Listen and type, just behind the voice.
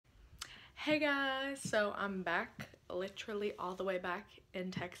Hey guys, so I'm back, literally all the way back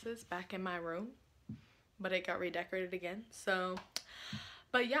in Texas, back in my room, but it got redecorated again.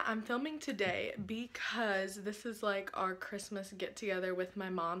 But yeah, I'm filming today because this is like our Christmas get together with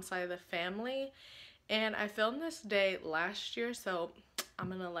my mom's side of the family, and I filmed this day last year, so I'm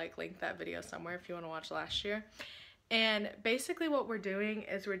gonna like link that video somewhere if you want to watch last year. And basically what we're doing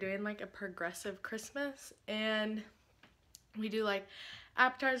is we're doing like a progressive Christmas, and we do like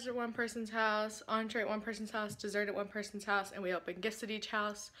appetizer at one person's house, entree at one person's house, dessert at one person's house, and we open gifts at each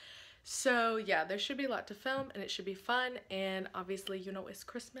house. So yeah, there should be a lot to film and it should be fun, and obviously, you know, it's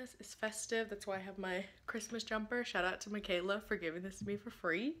Christmas, it's festive. That's why I have my Christmas jumper. Shout out to Michaela for giving this to me for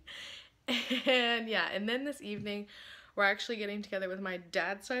free. And yeah, and then this evening we're actually getting together with my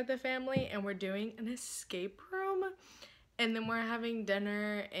dad's side of the family and we're doing an escape room, and then we're having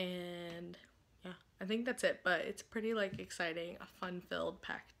dinner, and I think that's it, but it's pretty like exciting, a fun-filled,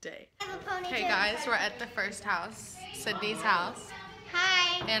 packed day. Hey guys, we're at the first house, Sydney's house.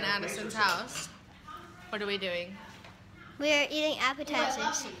 Hi. And Addison's house. What are we doing? We're eating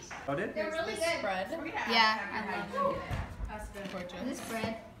appetizers. They're really good. Bread. Yeah, I love them. This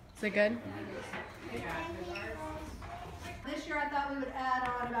bread. Is it good? This year I thought we would add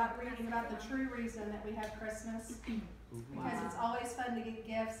on about reading about the true reason that we have Christmas. Because it's always fun to get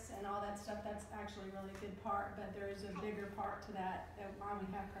gifts and all that stuff. That's actually a really good part, but there is a bigger part to that why we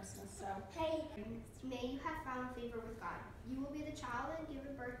have Christmas. So hey, may you have found favor with God. You will be the child and give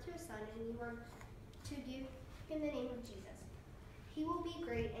birth to a son, and you are to give him the name of Jesus. He will be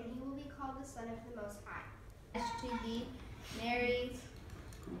great, and he will be called the Son of the Most High. To be married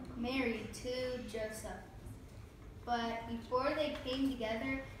to Joseph. But before they came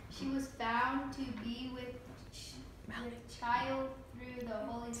together, she was found to be with child through the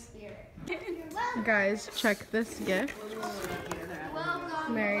Holy Spirit. Guys, check this gift.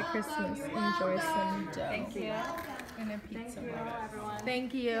 Welcome. Merry Christmas. Enjoy some dough. Thank you. And a pizza.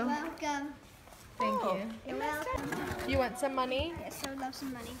 Thank you. You're welcome. Thank you. You're welcome. You want some money? Yes, I would love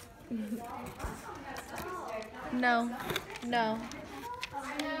some money. No. No.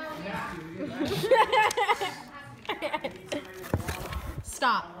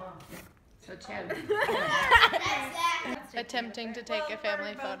 Stop. So Chad. Attempting to take a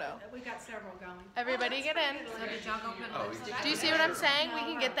family photo. we got several going. Everybody get in. Do you see what I'm saying? We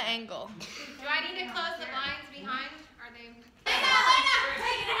can get the angle. Do I need to close the blinds behind? Are they?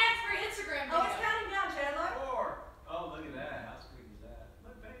 Oh, it's counting down, Chandler. Oh, look at that. How sweet is that?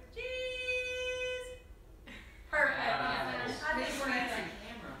 Look back. Cheese. Perfect. I think we're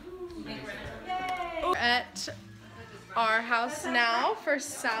Yay. We're at our house now for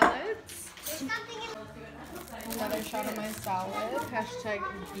salads. Another shot of my salad. Hashtag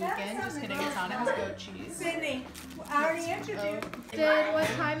vegan. Just kidding, it's not. It has goat cheese. Sydney, I already answered you. Did what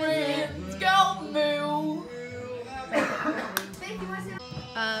time is it? Let's go, Moo.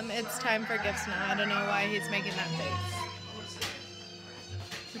 It's time for gifts now. I don't know why he's making that face.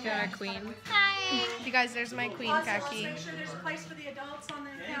 Look at our queen. Hi. You guys, there's my queen khaki. Make sure there's a place for the adults on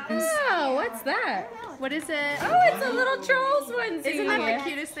the couch. Oh, what's that? What is it? Oh, it's a little Trolls onesie. Isn't that the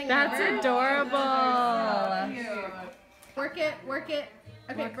cutest thing That's ever? adorable. Work it, work it.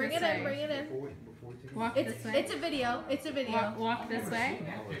 Okay, Walk bring this it in, way. bring it in. Walk this way. It's a video. It's a video. Walk this way.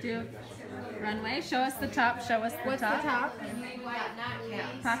 Do runway. Show us the top. Show us the What's top. the top?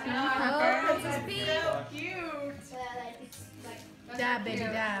 Poppy. Oh, it's a pea. So cute. Dab, baby,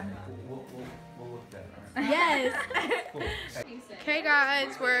 dab. Yes. Okay,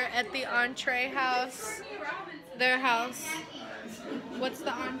 guys, we're at the entree house. Their house. What's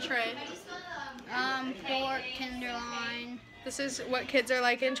the entree? Pork, tenderloin. This is what kids are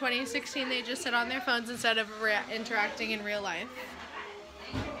like in 2016. They just sit on their phones instead of interacting in real life.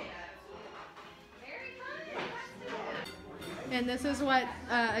 And this is what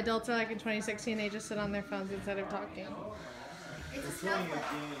adults are like in 2016. They just sit on their phones instead of talking.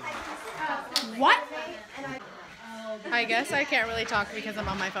 What? I guess I can't really talk because I'm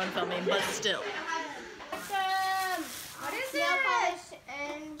on my phone filming, but still. What is Nail polish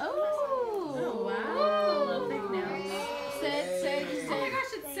and Oh, wow. Big nails. Sit. Oh my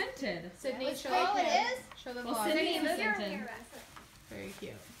gosh, it's scented. Sydney, show Oh, the it kids. is? Show the Well, vlog. Sydney is scented. Very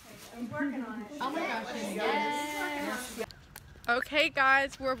cute. I'm working on it. Oh my gosh, Yes. Okay,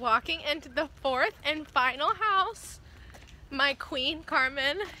 guys, we're walking into the fourth and final house. My queen,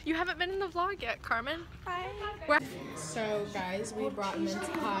 Carmen. You haven't been in the vlog yet, Carmen. Hi. So, guys, we brought mince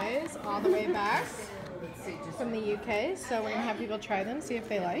pies all the way back from the UK. So we're gonna have people try them, see if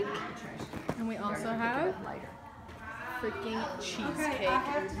they like. And we also have freaking cheesecake.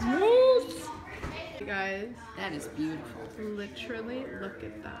 Guys, That is beautiful. literally look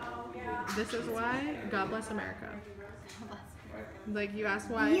at that. This is why God bless America. Like, you asked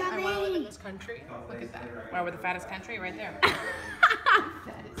why I want to live in this country? Look at that. Wow, we're the fattest country right there.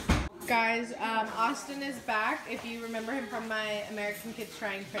 Guys, Austin is back. If you remember him from my American Kids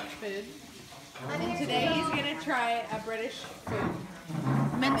Trying French Food. And today he's going to try a British food.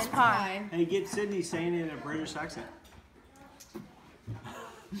 Mince pie. Hey, get Sydney saying it in a British accent.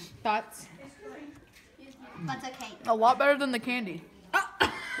 Thoughts? That's okay. A lot better than the candy.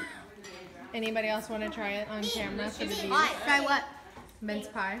 Anybody else want to try it on camera for the views? Try what? Mince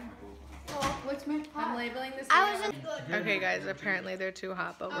pie. What's mince pie? I'm labeling this I was video. Okay guys, apparently they're too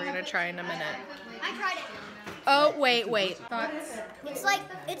hot, but we're gonna try in a minute. I tried it. Oh, wait. Thoughts? It's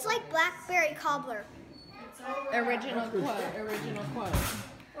like blackberry cobbler. Original quote.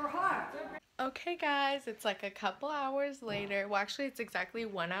 Or hot. Okay guys, it's like a couple hours later. Well, actually it's exactly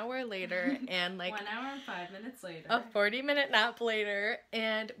 1 hour later and like 1 hour and 5 minutes later. a 40-minute nap later,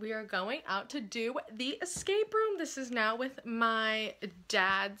 and we are going out to do the escape room. This is now with my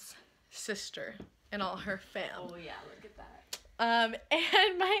dad's sister and all her fam. Oh yeah, look at that.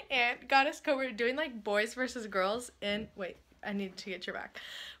 And my aunt got us we're doing like boys versus girls in, wait, I need to get your back.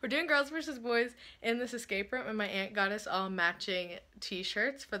 We're doing girls versus boys in this escape room, and my aunt got us all matching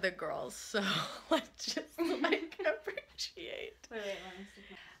t-shirts for the girls. So let's just like appreciate. Wait, let me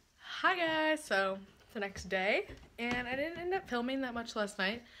see. Hi guys, so it's the next day, and I didn't end up filming that much last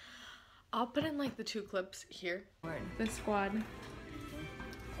night. I'll put in like the 2 clips here. The squad.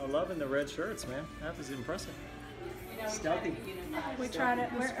 I'm loving the red shirts, man. That was impressive. Stealthy. We're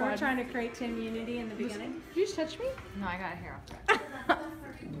trying to create team unity in the beginning. Did you just touch me? No, I got a hair off that.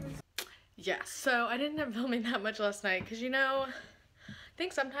 Yeah, so I didn't end up filming that much last night because, you know, I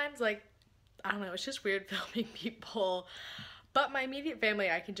think sometimes, like, I don't know, it's just weird filming people. But my immediate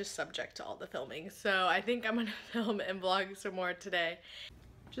family, I can just subject to all the filming. So I think I'm going to film and vlog some more today.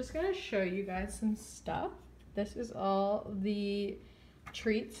 Just going to show you guys some stuff. This is all the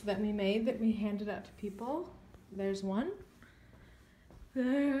treats that we made that we handed out to people. There's one.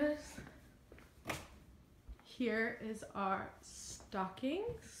 Here is our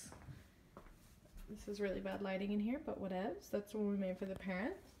stockings. This is really bad lighting in here, but whatevs. That's what we made for the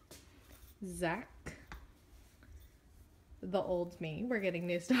parents. Zach. The old me. We're getting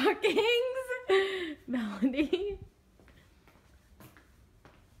new stockings. Melanie.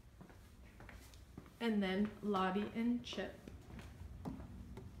 And then Lottie and Chip.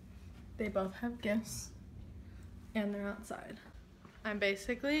 They both have gifts. And they're outside. I'm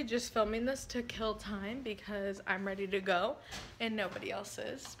basically just filming this to kill time because I'm ready to go and nobody else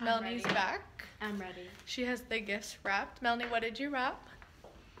is. Melanie's back. I'm ready. She has the gifts wrapped. Melanie, what did you wrap?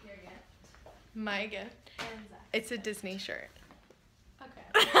 Your gift. My gift. And Zach. It's a Disney shirt.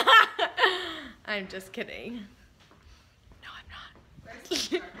 Okay. I'm just kidding. No, I'm not.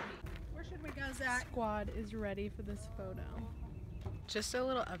 Where should we go, Zach? Squad is ready for this photo. Just a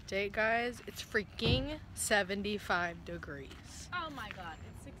little update, guys. It's freaking 75 degrees. Oh my god,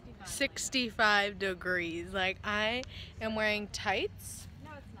 it's 65. 65 degrees. Like, I am wearing tights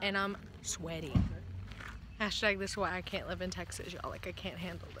and I'm sweating. Hashtag this is why I can't live in Texas, y'all. Like, I can't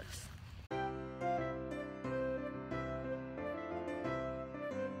handle this.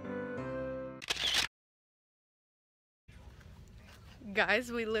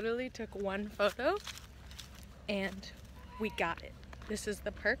 Guys, we literally took one photo and we got it. This is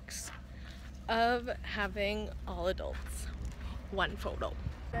the perks of having all adults. One photo.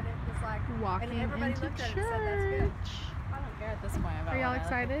 That it was like, Walking and everybody into looked at it and said, that's good. I don't care at this point about Are y'all what I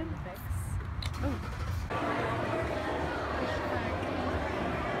look like excited? in the pics.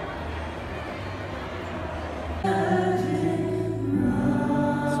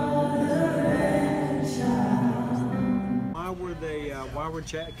 Why were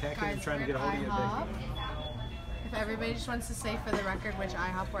Cat Guys, trying to get a hold of you? IHOP. If everybody just wants to say for the record which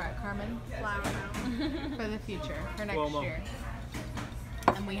IHOP we're at, Carmen, Flower Mound. for the future, for next Cuomo. year.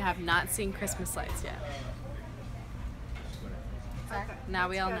 And we have not seen Christmas lights yet. Now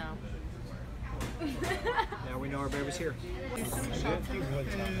we all know. Now we know our baby's here.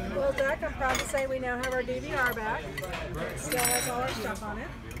 Well, Zach, I'm proud to say we now have our DVR back. It still has all our stuff on it.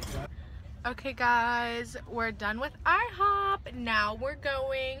 Okay guys, we're done with IHOP. Now we're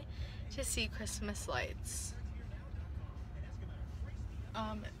going to see Christmas lights.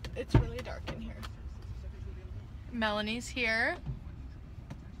 It's really dark in here. Melanie's here.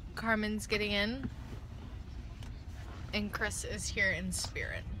 Carmen's getting in. And Chris is here in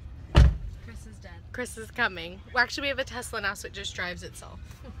spirit. Chris is dead. Chris is coming. Well, actually, we have a Tesla now, so it just drives itself.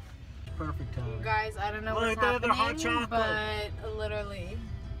 Perfect time. Guys, I don't know Look what's at that, they're hot happening, chocolate. but literally,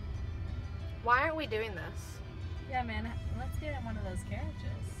 Why aren't we doing this? Yeah, man. Let's get in one of those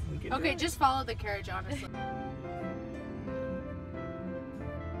carriages. Okay, just follow the carriage, honestly.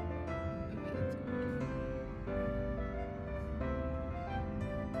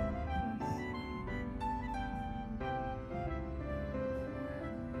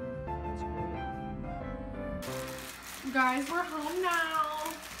 Guys, we're home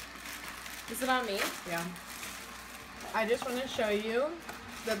now. Is it on me? Yeah. I just want to show you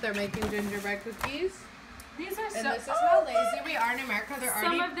that they're making gingerbread cookies. These are And so. this is how lazy we are in America. They're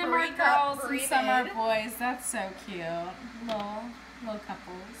already Some of them are girls and some are boys. That's so cute. Little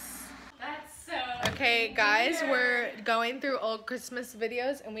couples. That's so. Okay, guys, we're going through old Christmas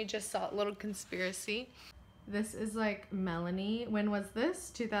videos and we just saw a little conspiracy. This is like Melanie. When was this?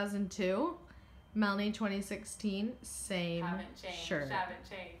 2002. Melanie 2016. Same shirt. Haven't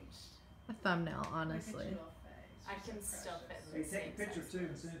changed. A thumbnail, honestly. I can still fit in Hey, the take same a picture size. too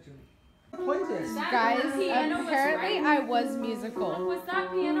and send it to me. Play this. Guys, piano was apparently right. I was musical. Was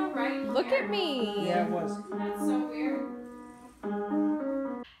that piano right? Look at me. Yeah, it was. That's so weird.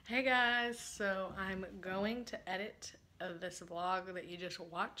 Hey guys, so I'm going to edit this vlog that you just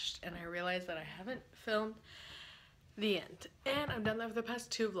watched, and I realized that I haven't filmed the end. And I've done that for the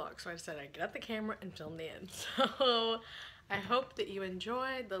past 2 vlogs, so I decided I'd get out the camera and film the end. So I hope that you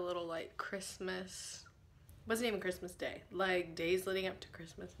enjoyed the little like Christmas, wasn't even Christmas Day, like days leading up to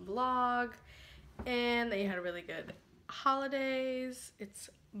Christmas vlog, and that you had a really good holidays. It's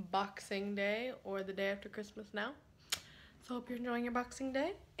Boxing Day, or the day after Christmas now. So I hope you're enjoying your Boxing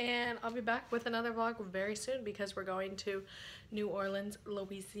Day, and I'll be back with another vlog very soon because we're going to New Orleans,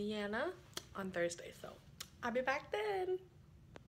 Louisiana on Thursday. So I'll be back then.